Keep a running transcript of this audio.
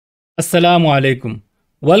Assalamu alaikum.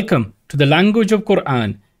 Welcome to the language of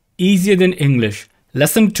Qur'an, easier than English,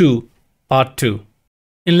 lesson 2, part 2.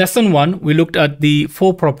 In lesson 1, we looked at the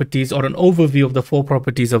 4 properties or an overview of the 4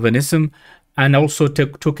 properties of an ism and also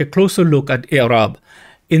took a closer look at i'rab.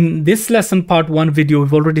 In this lesson, part 1 video,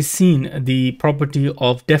 we've already seen the property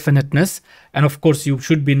of definiteness. And of course, you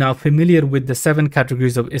should be now familiar with the 7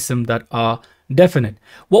 categories of ism that are definite.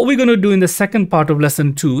 What we're going to do in the second part of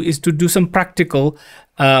lesson 2 is to do some practical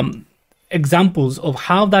examples of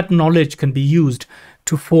how that knowledge can be used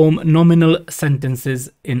to form nominal sentences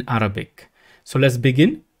in Arabic. So let's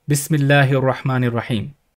begin. Bismillahir Rahmanir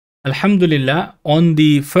Rahim. Alhamdulillah, on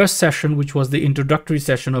the first session, which was the introductory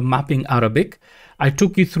session of mapping Arabic, I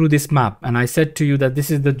took you through this map and I said to you that this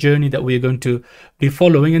is the journey that we're going to be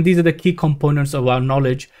following, and these are the key components of our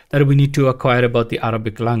knowledge that we need to acquire about the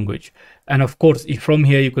Arabic language. And of course, from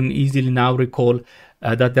here you can easily now recall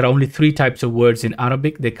that there are only 3 types of words in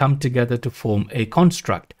Arabic. They come together to form a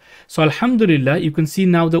construct. So alhamdulillah, you can see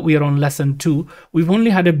now that we are on lesson 2. We've only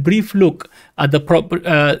had a brief look at the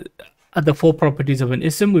 4 properties of an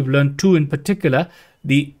ism. We've learned 2 in particular,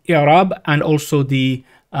 the i'rab and also the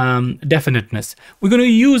definiteness. We're going to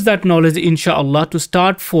use that knowledge, inshallah, to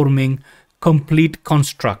start forming complete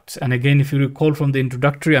constructs. And again, if you recall from the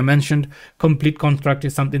introductory, I mentioned complete construct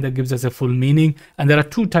is something that gives us a full meaning. And there are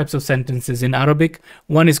 2 types of sentences in Arabic.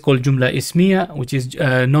 One is called JUMLAH ISMIYYA, which is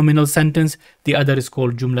a nominal sentence. The other is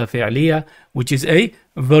called JUMLAH FI'LIYYA, which is a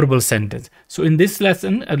verbal sentence. So in this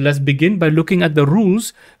lesson, let's begin by looking at the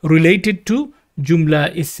rules related to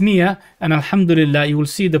JUMLAH ISMIYYA, and alhamdulillah, you will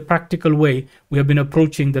see the practical way we have been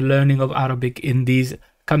approaching the learning of Arabic in these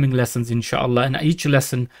coming lessons, inshallah. And each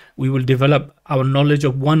lesson we will develop our knowledge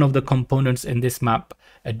of one of the components in this map,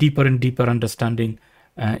 a deeper and deeper understanding,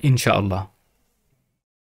 inshallah.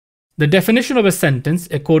 The definition of a sentence,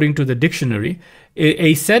 according to the dictionary,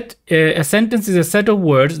 a sentence is a set of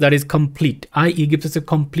words that is complete, i.e. gives us a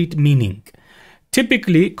complete meaning,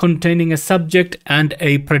 typically containing a subject and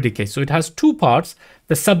a predicate. So it has 2 parts,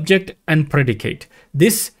 the subject and predicate.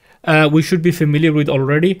 This we should be familiar with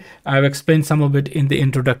already. I've explained some of it in the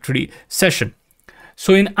introductory session.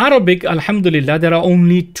 So in Arabic, alhamdulillah, there are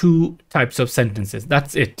only 2 types of sentences.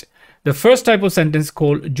 That's it. The first type of sentence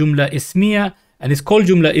called JUMLAH ISMIYYA, and it's called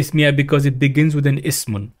JUMLAH ISMIYYA because it begins with an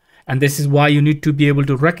ismun. And this is why you need to be able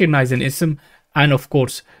to recognize an ism and of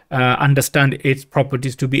course understand its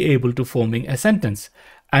properties to be able to forming a sentence.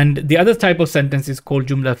 And the other type of sentence is called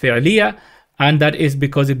JUMLAH FI'LIYYA, and that is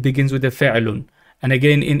because it begins with a fi'lun. And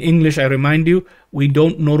again, in English, I remind you, we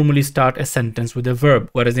don't normally start a sentence with a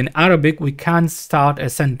verb, whereas in Arabic we can start a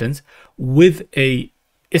sentence with a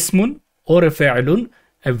ismun or a fi'lun,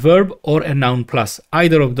 a verb or a noun plus.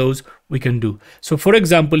 Either of those we can do. So for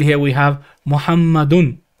example, here we have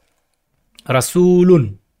Muhammadun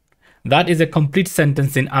Rasulun. That is a complete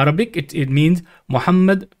sentence in Arabic. It means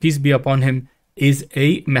Muhammad, peace be upon him, is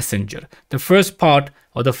a messenger. The first part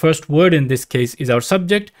or the first word in this case is our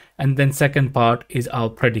subject, and then second part is our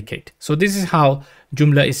predicate. So this is how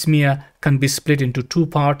JUMLAH ISMIYYA can be split into 2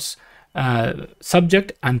 parts,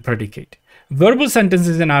 subject and predicate. Verbal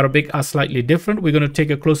sentences in Arabic are slightly different. We're going to take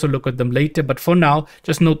a closer look at them later, but for now,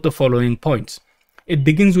 just note the following points. It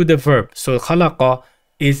begins with a verb. So khalaqa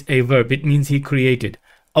is a verb. It means he created.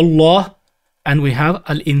 Allah, and we have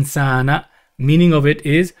al-insana. Meaning of it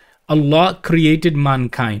is Allah created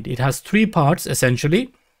mankind. It has 3 parts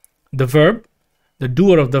essentially: the verb, the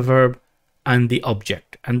doer of the verb, and the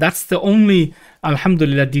object. And that's the only,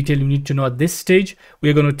 alhamdulillah, detail you need to know at this stage.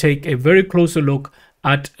 We're going to take a very closer look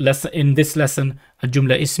at in this lesson at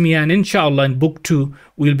JUMLAH ISMIYYA, and inshallah in book 2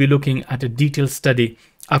 we'll be looking at a detailed study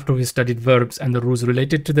after we studied verbs and the rules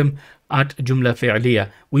related to them at JUMLAH FI'LIYYA.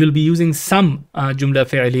 We will be using some JUMLAH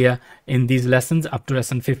FI'LIYYA in these lessons up to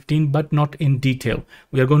lesson 15, but not in detail.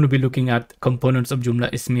 We are going to be looking at components of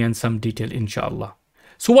JUMLAH ISMIYYA in some detail, inshallah.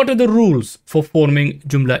 So what are the rules for forming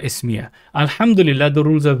JUMLAH ISMIYYA? Alhamdulillah, the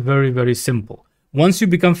rules are very, very simple. Once you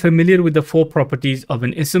become familiar with the 4 properties of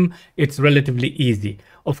an ism, it's relatively easy.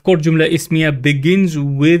 Of course, JUMLAH ISMIYYA begins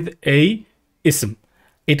with a ism.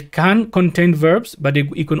 It can contain verbs, but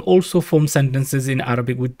it can also form sentences in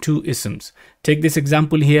Arabic with 2 isms. Take this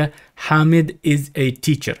example here. Hamid is a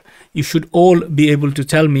teacher. You should all be able to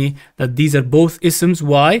tell me that these are both isms.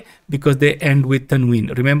 Why? Because they end with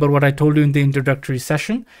tanween. Remember what I told you in the introductory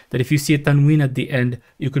session, that if you see a tanween at the end,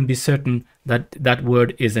 you can be certain that that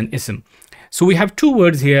word is an ism. So we have 2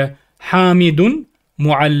 words here, Hamidun,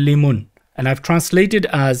 Muallimun. And I've translated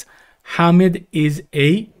as Hamid is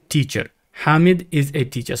a teacher. Hamid is a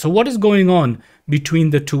teacher. So what is going on between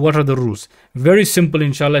the 2? What are the rules? Very simple,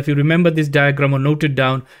 inshallah. If you remember this diagram or note it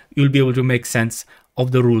down, you'll be able to make sense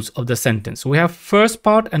of the rules of the sentence. So we have first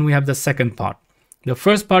part and we have the second part. The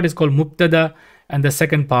first part is called mubtada and the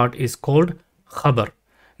second part is called khabar.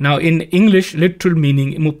 Now in English, literal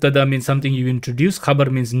meaning, mubtada means something you introduce,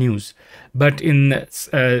 khabar means news. But in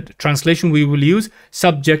translation, we will use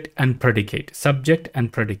subject and predicate. Subject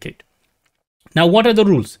and predicate. Now what are the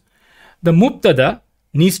rules? The mubtada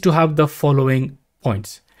needs to have the following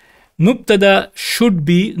points. Mubtada should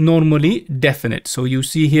be normally definite. So you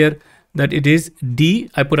see here that it is D.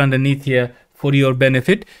 I put underneath here for your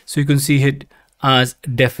benefit. So you can see it as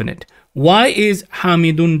definite. Why is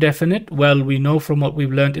Hamidun definite? Well, we know from what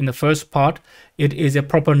we've learned in the first part, it is a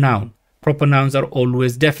proper noun. Proper nouns are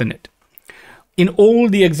always definite. In all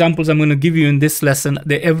the examples I'm going to give you in this lesson,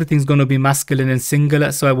 everything's going to be masculine and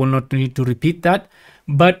singular, so I will not need to repeat that.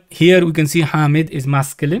 But here we can see Hamid is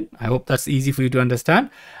masculine. I hope that's easy for you to understand.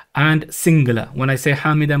 And singular. When I say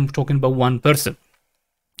Hamid, I'm talking about one person.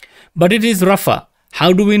 But it is rafa.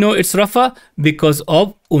 How do we know it's rafa? Because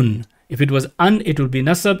of un. If it was an, it will be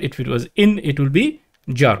nasab. If it was in, it will be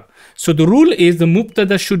jar. So the rule is the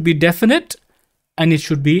mubtada should be definite and it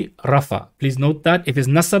should be rafa. Please note that if it's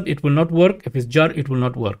nasab, it will not work. If it's jar, it will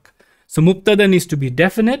not work. So mubtada needs to be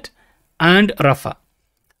definite and rafa.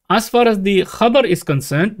 As far as the khabar is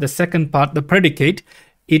concerned, the second part, the predicate,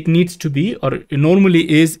 it needs to be, or it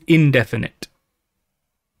normally is, indefinite.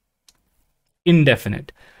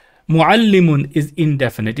 Indefinite. Muallimun is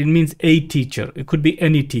indefinite. It means a teacher. It could be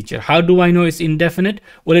any teacher. How do I know it's indefinite?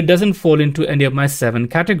 Well, it doesn't fall into any of my 7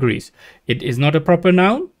 categories. It is not a proper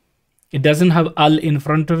noun. It doesn't have al in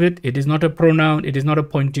front of it. It is not a pronoun. It is not a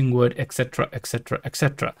pointing word, etc., etc.,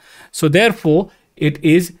 etc. So therefore, it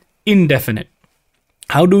is indefinite.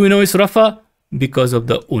 How do we know it's rafa? Because of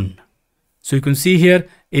the un. So you can see here,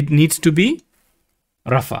 it needs to be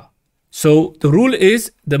rafa. So the rule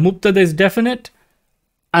is the mubtada is definite,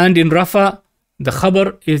 and in rafa, the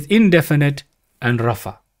khabar is indefinite and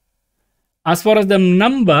rafa. As far as the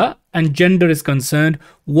number and gender is concerned,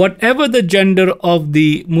 whatever the gender of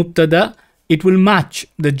the mubtada, it will match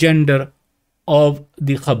the gender of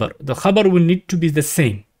the khabar. The khabar will need to be the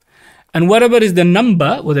same. And whatever is the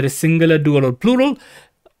number, whether it's singular, dual or plural,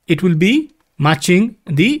 it will be matching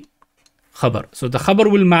the khabar. So the khabar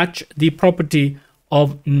will match the property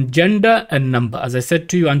of gender and number. As I said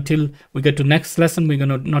to you, until we get to next lesson, we're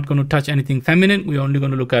not going to touch anything feminine. We're only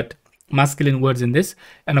going to look at masculine words in this.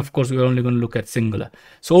 And of course, we're only going to look at singular.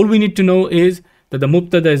 So all we need to know is that the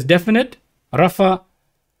mubtada is definite, rafa,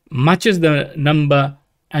 matches the number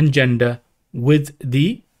and gender with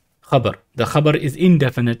the khabar. The khabar is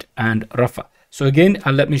indefinite and rafa. So again,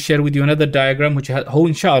 let me share with you another diagram which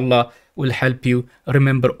inshallah will help you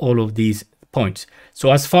remember all of these points.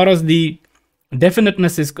 So as far as the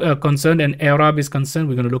definiteness is concerned and i'rab is concerned,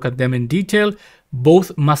 we're going to look at them in detail.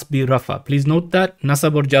 Both must be rafa. Please note that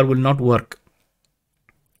nasab or jar will not work.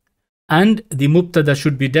 And the mubtada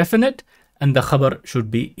should be definite and the khabar should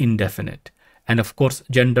be indefinite. And of course,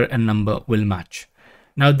 gender and number will match.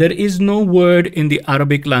 Now, there is no word in the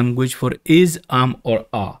Arabic language for is, or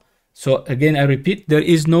are. So again, I repeat, there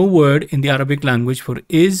is no word in the Arabic language for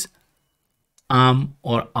is,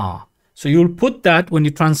 or are. So you'll put that when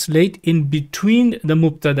you translate in between the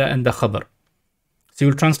mubtada and the khabar. So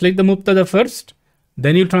you'll translate the mubtada first,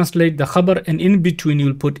 then you'll translate the khabar, and in between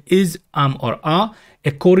you'll put is, or are,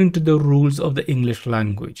 according to the rules of the English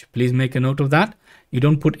language. Please make a note of that. You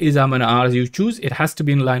don't put is, and are as you choose. It has to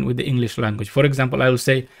be in line with the English language. For example, I will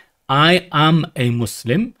say, I am a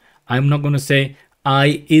Muslim. I'm not going to say,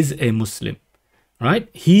 I is a Muslim, right?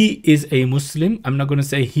 He is a Muslim. I'm not going to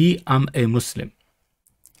say, he am a Muslim.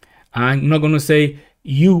 I'm not going to say,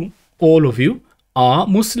 you, all of you, are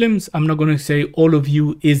Muslims. I'm not going to say, all of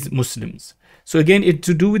you is Muslims. So again, it's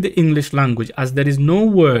to do with the English language, as there is no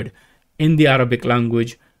word in the Arabic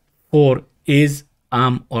language for is,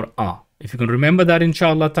 or are. If you can remember that,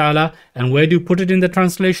 inshallah ta'ala, and where do you put it in the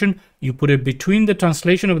translation? You put it between the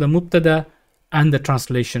translation of the mubtada and the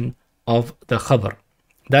translation of the khabar.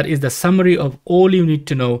 That is the summary of all you need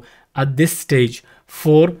to know at this stage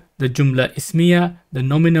for the Jumlah Ismiyyya, the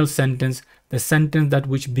nominal sentence, the sentence that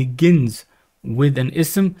which begins with an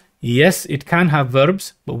ism. Yes, it can have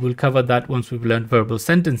verbs, but we'll cover that once we've learned verbal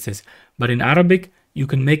sentences. But in Arabic, you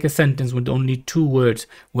can make a sentence with only 2 words,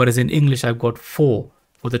 whereas in English, I've got 4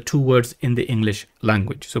 for the 2 words in the English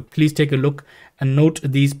language. So please take a look and note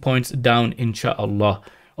these points down, inshallah.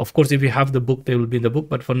 Of course, if you have the book, they will be in the book,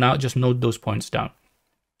 but for now, just note those points down.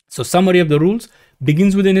 So summary of the rules: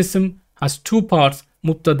 begins with an ism, has 2 parts,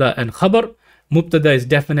 mubtada and khabar. Mubtada is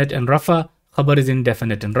definite and rafa, khabar is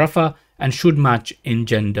indefinite and rafa, and should match in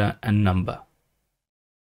gender and number.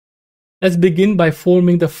 Let's begin by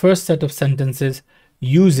forming the first set of sentences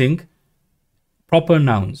using proper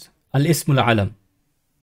nouns, al-ism al-alam.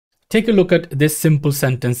 Take a look at this simple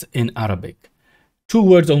sentence in Arabic. 2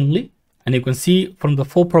 words only, and you can see from the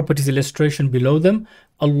 4 properties illustration below them,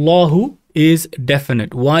 Allahu is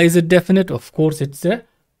definite. Why is it definite? Of course, it's a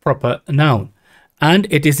proper noun, and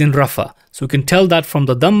it is in rafa. So you can tell that from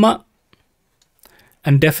the dhamma,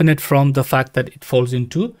 and definite from the fact that it falls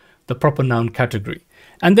into the proper noun category.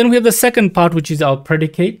 And then we have the second part, which is our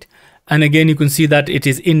predicate. And again, you can see that it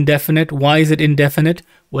is indefinite. Why is it indefinite?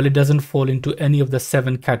 Well, it doesn't fall into any of the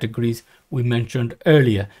 7 categories we mentioned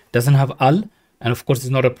earlier. It doesn't have al, and of course, it's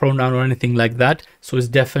not a pronoun or anything like that. So it's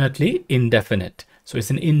definitely indefinite. So it's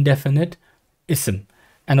an indefinite ism.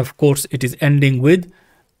 And of course, it is ending with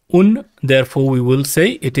un. Therefore, we will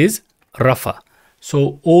say it is rafa.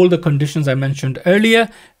 So all the conditions I mentioned earlier.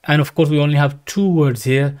 And of course, we only have 2 words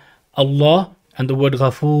here, Allah, and the word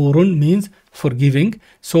ghafurun means forgiving.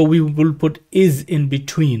 So we will put is in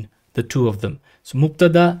between the 2 of them. So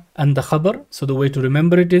mubtada and the khabar. So the way to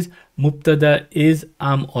remember it is mubtada is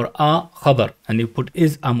am or a khabar, and you put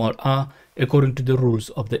is am or a according to the rules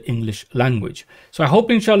of the English language. So I hope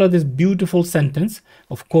inshallah this beautiful sentence,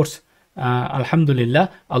 of course, alhamdulillah,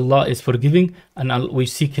 Allah is forgiving, and we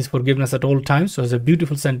seek his forgiveness at all times. So it's a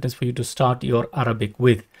beautiful sentence for you to start your Arabic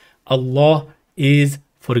with. Allah is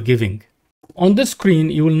forgiving. On the screen,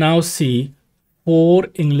 you will now see 4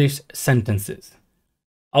 English sentences.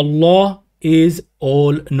 Allah is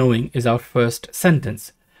all-knowing is our first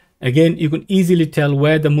sentence. Again, you can easily tell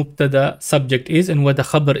where the mubtada subject is and where the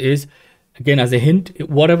khabar is. Again, as a hint,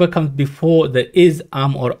 whatever comes before the is,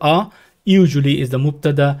 am or a usually is the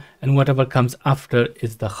mubtada, and whatever comes after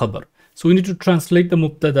is the khabar. So we need to translate the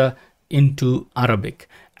mubtada into Arabic.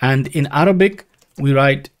 And in Arabic, we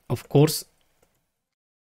write, of course,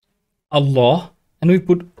 Allah, and we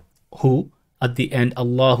put hu at the end,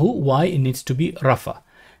 Allahu. Why? It needs to be rafa.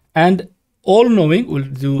 And all-knowing, we'll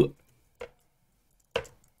do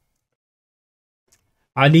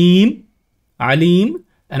alim, alim,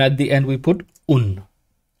 and at the end we put un.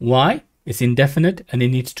 Why? It's indefinite and it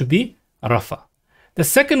needs to be rafa. The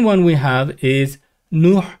second one we have is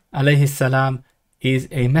Nuh alayhi salam is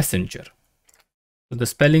a messenger. So the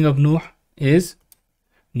spelling of Nuh is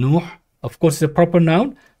Nuh. Of course, it's a proper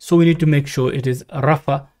noun, so we need to make sure it is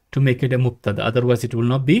rafa to make it a mubtada. Otherwise, it will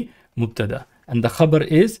not be mubtada. And the khabar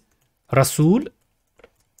is Rasul.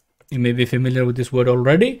 You may be familiar with this word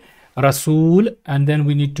already. Rasul, and then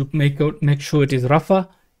we need to make sure it is rafa,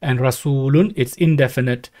 and Rasulun, it's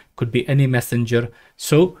indefinite, could be any messenger.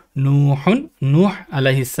 So Nuh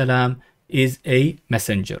alayhi salam is a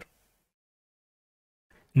messenger.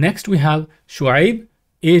 Next we have Shu'aib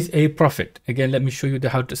is a prophet. Again, let me show you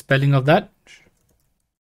the spelling of that.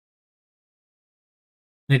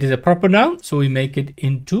 It is a proper noun, so we make it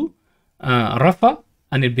into rafa,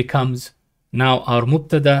 and it becomes now our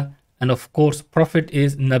mubtada. And of course, prophet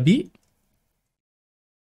is Nabi,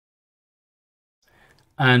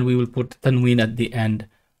 and we will put tanween at the end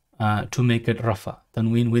to make it rafa.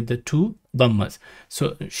 Tanween with the 2 dhammas.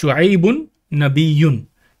 So Shu'aibun Nabiyun.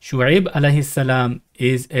 Shu'aib alayhi salam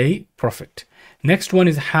is a prophet. Next one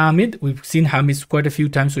is Hamid. We've seen Hamid quite a few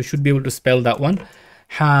times, so we should be able to spell that one.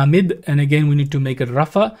 Hamid, and again we need to make it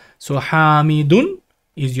rafa. So Hamidun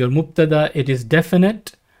is your mubtada. It is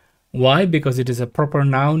definite. Why? Because it is a proper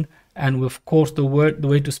noun, and of course the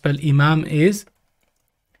way to spell imam is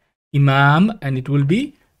imam, and it will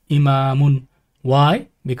be imamun. Why?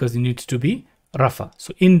 Because it needs to be rafa.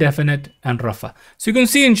 So indefinite and rafa. So you can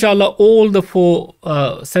see inshallah all the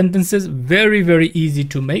 4 sentences very, very easy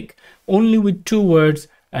to make, only with 2 words,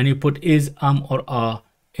 and you put is, am or a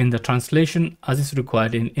in the translation as is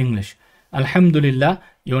required in English. Alhamdulillah,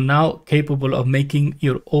 you're now capable of making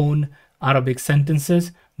your own Arabic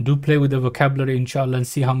sentences. Do play with the vocabulary inshallah and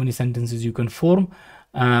see how many sentences you can form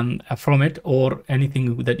from it, or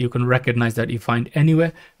anything that you can recognize that you find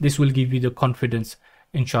anywhere. This will give you the confidence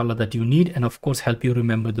inshallah that you need, and of course help you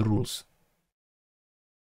remember the rules.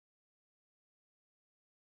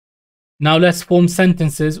 Now let's form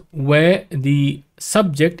sentences where the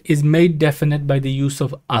subject is made definite by the use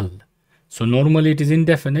of al. So normally it is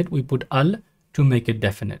indefinite, we put al to make it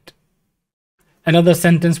definite. Another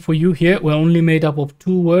sentence for you here, we're only made up of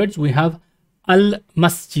 2 words. We have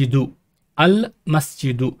al-masjidu.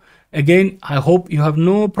 Al-masjidu. Again, I hope you have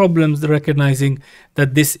no problems recognizing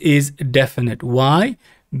that this is definite. Why?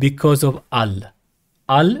 Because of al.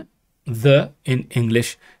 Al, the in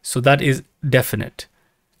English. So that is definite.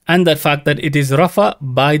 And the fact that it is rafa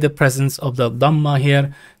by the presence of the dhamma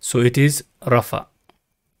here. So it is rafa.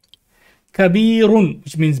 Kabirun,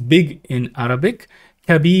 which means big in Arabic.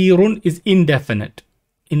 Kabirun is indefinite.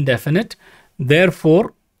 Indefinite.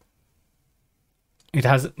 Therefore, it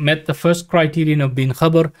has met the first criterion of being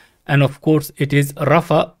khabar, and of course it is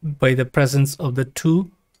rafa by the presence of the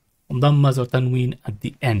two dhammas or tanween at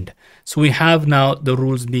the end. So we have now the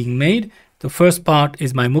rules being made. The first part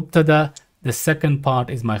is my mubtada, the second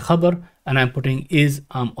part is my khabar, and I'm putting is,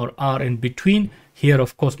 or are in between. Here,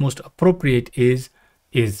 of course, most appropriate is.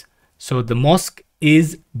 So the mosque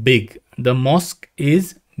is big. The mosque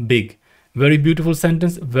is big. Very beautiful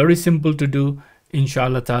sentence, very simple to do,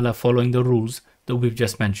 inshallah ta'ala, following the rules that we've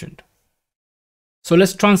just mentioned. So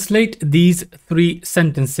let's translate these three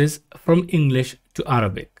sentences from English to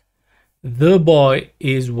Arabic. The boy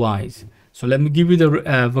is wise. So let me give you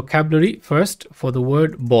the vocabulary first for the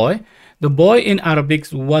word boy. The boy in Arabic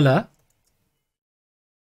is wala,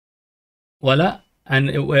 and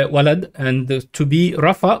walad, and to be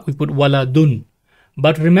rafa we put waladun.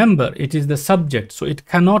 But remember, it is the subject, so it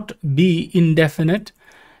cannot be indefinite.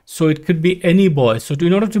 So it could be any boy. So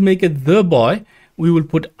in order to make it the boy, we will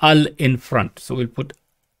put al in front. So we'll put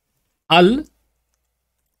al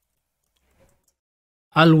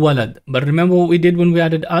walad. But remember what we did when we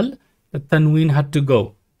added al? The tanween had to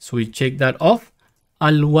go. So we check that off.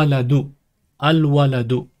 Al waladu. Al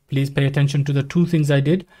waladu. Please pay attention to the two things I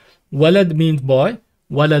did. Walad means boy.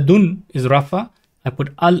 Waladun is rafa. I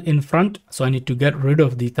put al in front, so I need to get rid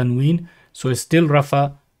of the tanween. So it's still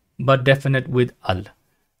rafa, but definite with al.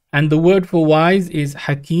 And the word for wise is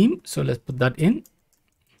hakim. So let's put that in.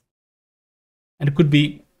 And it could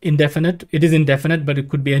be indefinite. It is indefinite, but it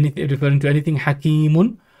could be anything referring to anything.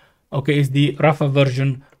 Hakimun, okay, is the rafa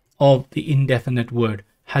version of the indefinite word.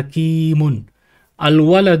 Hakimun.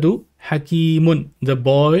 Al-waladu hakimun. The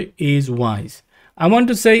boy is wise. I want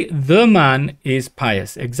to say the man is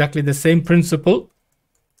pious. Exactly the same principle.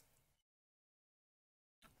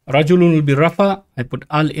 Rajulun will be rafa. I put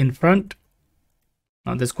al in front.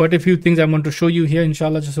 Now there's quite a few things I want to show you here,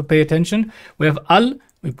 inshallah, just so pay attention. We have al,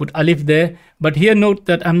 we put alif there. But here note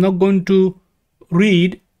that I'm not going to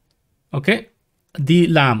read, okay, the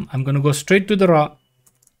lam. I'm going to go straight to the ra.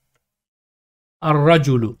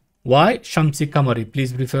 Ar-rajulu. Why? Shamsi kamari.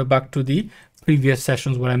 Please refer back to the previous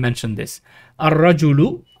sessions where I mentioned this.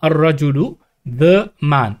 Ar-rajulu, the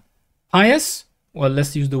man. Pious, well,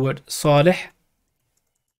 let's use the word salih.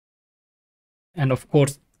 And of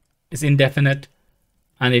course, it's indefinite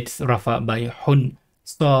and it's rafa by hun,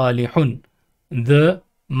 salihun. The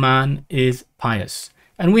man is pious.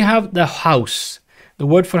 And we have the house. The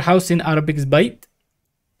word for house in Arabic is bayt.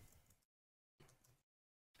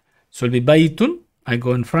 So it'll be baytun. I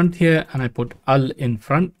go in front here and I put al in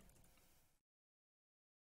front.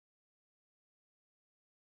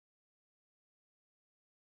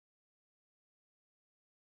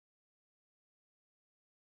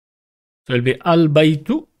 So it'll be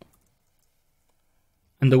al-baytu,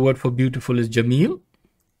 and the word for beautiful is jameel.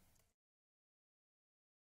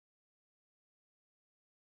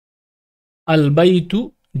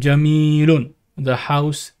 Al-baytu jamilun. The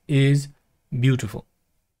house is beautiful.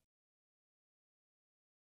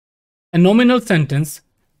 A nominal sentence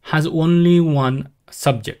has only one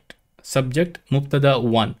subject. Subject, mubtada,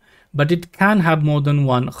 one. But it can have more than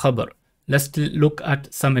one khabar. Let's look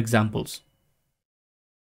at some examples.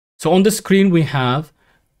 So on the screen we have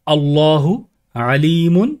Allahu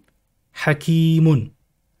alimun hakimun.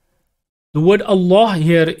 The word Allah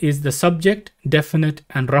here is the subject, definite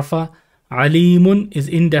and rafa. Alimun is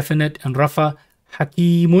indefinite and rafa.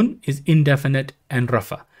 Hakimun is indefinite and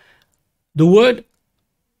rafa. The word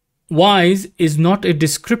wise is not a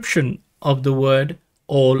description of the word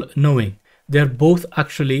all-knowing. They're both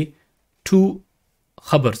actually two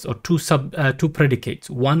khabars or two predicates,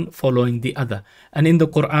 one following the other. And in the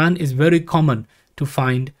Qur'an is very common to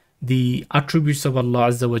find the attributes of Allah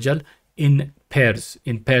Azza wa Jal in pairs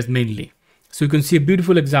mainly. So you can see a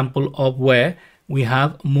beautiful example of where we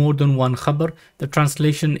have more than one khabar. The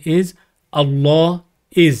translation is Allah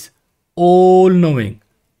is all-knowing,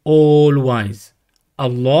 all-wise.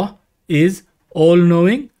 Allah is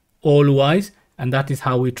all-knowing, all-wise, and that is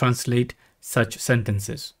how we translate such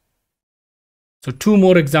sentences. So two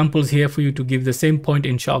more examples here for you to give the same point,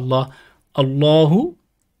 inshallah. Allahu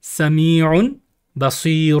sami'un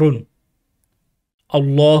basirun.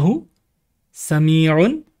 Allahu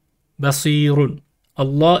sami'un basirun.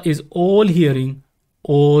 Allah is all hearing,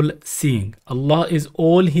 all seeing. Allah is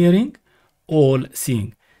all hearing, all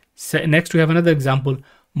seeing. Next we have another example.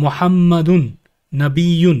 Muhammadun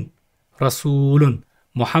nabiyyun rasulun.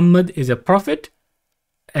 Muhammad is a prophet,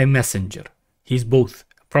 a messenger. He's both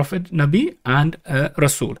prophet, nabi, and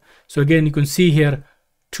rasul. So again, you can see here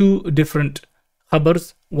two different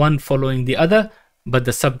khabars, one following the other, but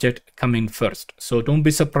the subject coming first. So don't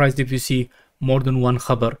be surprised if you see more than one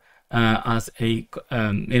khabar as a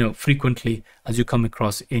frequently as you come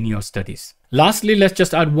across in your studies. Lastly, let's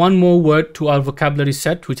just add one more word to our vocabulary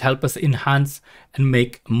set which help us enhance and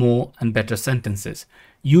make more and better sentences.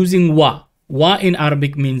 Using wa. Wa in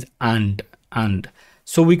Arabic means and.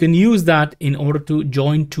 So we can use that in order to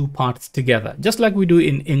join two parts together, just like we do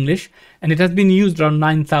in English, and it has been used around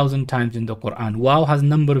 9,000 times in the Quran. Wow has a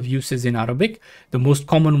number of uses in Arabic. The most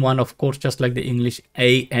common one, of course, just like the English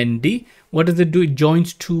and. What does it do? It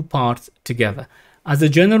joins two parts together. As a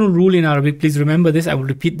general rule in Arabic, please remember this, I will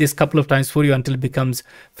repeat this a couple of times for you until it becomes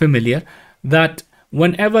familiar, that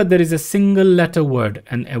whenever there is a single letter word,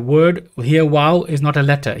 and a word here, wow is not a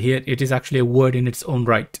letter, here it is actually a word in its own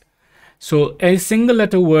right. So a single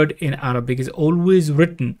letter word in Arabic is always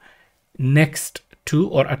written next to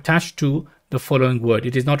or attached to the following word.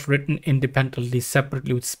 It is not written independently,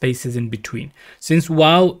 separately with spaces in between. Since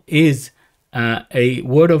wow is a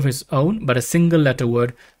word of its own, but a single letter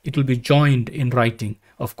word, it will be joined in writing.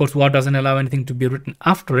 Of course, wow doesn't allow anything to be written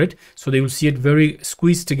after it, so they will see it very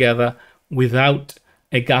squeezed together without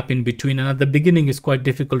a gap in between, and at the beginning is quite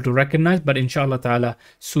difficult to recognize, but inshallah ta'ala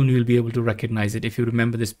soon you'll be able to recognize it if you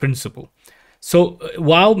remember this principle. So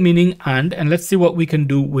wow meaning and let's see what we can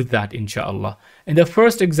do with that inshallah. In the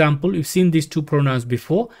first example, you've seen these two pronouns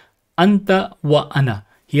before, anta wa ana.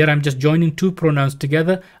 Here I'm just joining two pronouns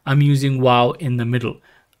together. I'm using wow in the middle.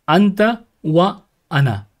 Anta wa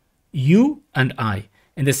ana, you and I.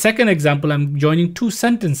 In the second example, I'm joining two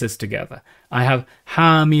sentences together. I have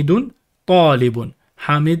Hamidun talibun.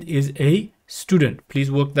 Hamid is a student. Please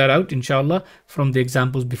work that out, inshallah, from the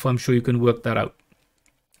examples before. I'm sure you can work that out.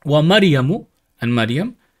 Wa Maryamu, and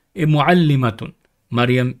Maryam, a muallimatun.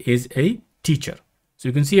 Maryam is a teacher. So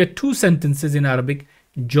you can see here two sentences in Arabic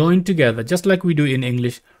joined together, just like we do in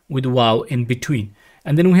English, with wow in between.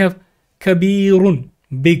 And then we have kabirun,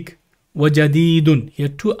 big, wa jadidun. Here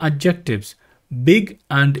two adjectives, big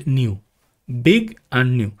and new. Big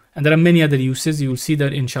and new. And there are many other uses. You will see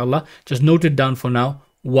that inshallah. Just note it down for now.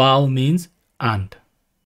 Wow means and.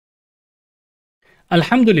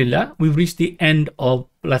 Alhamdulillah, we've reached the end of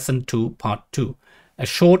lesson 2, part 2. A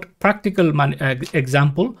short practical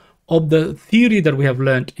example of the theory that we have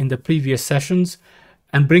learned in the previous sessions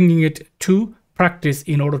and bringing it to practice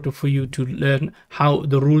in order for you to learn how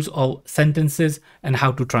the rules of sentences and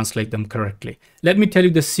how to translate them correctly. Let me tell you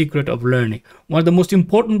the secret of learning. One of the most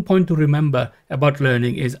important points to remember about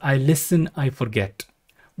learning is I listen, I forget.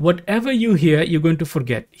 Whatever you hear, you're going to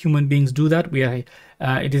forget. Human beings do that.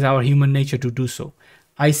 It is our human nature to do so.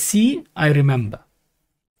 I see, I remember.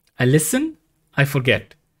 I listen, I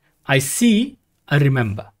forget. I see, I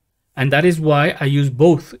remember. And that is why I use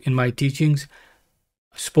both in my teachings.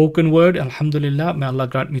 Spoken word, alhamdulillah, may Allah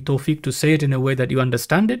grant me tawfiq to say it in a way that you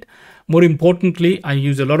understand it. More importantly, I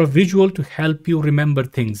use a lot of visual to help you remember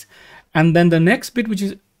things. And then the next bit, which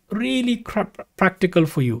is really practical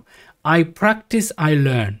for you, I practice, I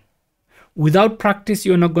learn. Without practice,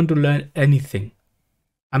 you're not going to learn anything.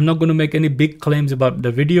 I'm not going to make any big claims about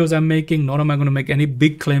the videos I'm making, nor am I going to make any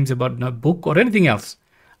big claims about the book or anything else.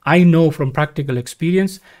 I know from practical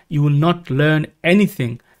experience, you will not learn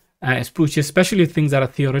anything, especially things that are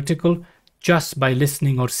theoretical, just by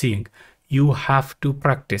listening or seeing. You have to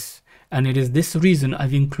practice. And it is this reason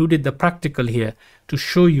I've included the practical here to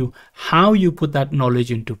show you how you put that knowledge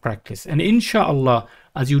into practice. And inshallah,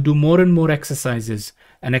 as you do more and more exercises,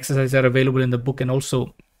 and exercises are available in the book and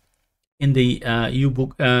also in the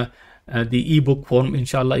eBook form,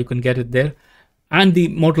 inshallah, you can get it there. And the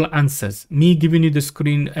model answers. Me giving you the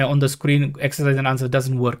screen on the screen exercise and answer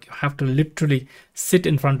doesn't work. You have to literally sit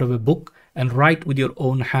in front of a book and write with your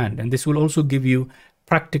own hand. And this will also give you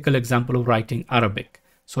practical example of writing Arabic.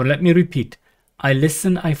 So let me repeat. I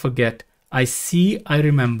listen, I forget. I see, I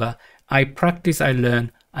remember. I practice, I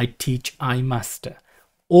learn. I teach, I master.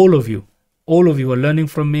 All of you are learning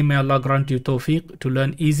from me. May Allah grant you tawfiq to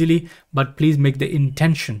learn easily. But please make the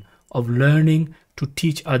intention of learning to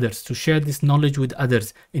teach others, to share this knowledge with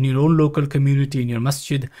others in your own local community, in your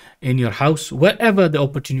masjid, in your house, wherever the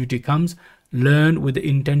opportunity comes. Learn with the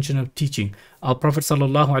intention of teaching. Our Prophet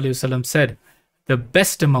ﷺ said, the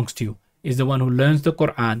best amongst you is the one who learns the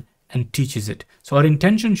Qur'an and teaches it. So our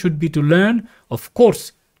intention should be to learn, of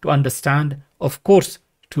course, to understand, of course,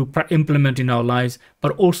 to implement in our lives,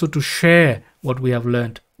 but also to share what we have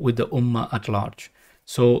learned with the ummah at large.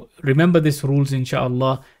 So remember these rules,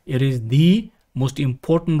 inshallah. It is the most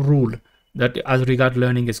important rule that as regard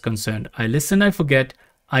learning is concerned. I listen, I forget.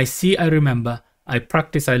 I see, I remember. I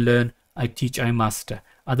practice, I learn. I teach, I master.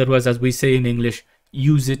 Otherwise, as we say in English,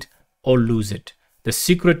 use it or lose it. The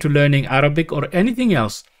secret to learning Arabic or anything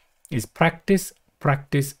else is practice,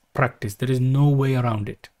 practice, practice. There is no way around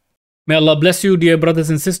it. May Allah bless you, dear brothers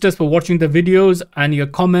and sisters, for watching the videos and your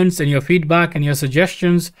comments and your feedback and your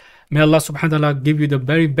suggestions. May Allah subhanahu wa ta'ala give you the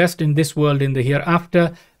very best in this world, in the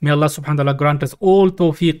hereafter. May Allah subhanahu wa ta'ala grant us all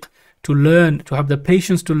tawfiq to learn, to have the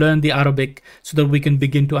patience to learn the Arabic so that we can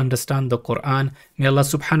begin to understand the Qur'an. May Allah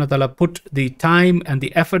subhanahu wa ta'ala put the time and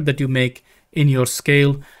the effort that you make in your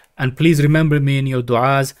scale. And please remember me in your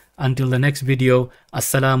du'as. Until the next video,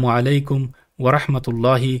 Assalamu alaikum wa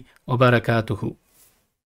rahmatullahi wa barakatuhu.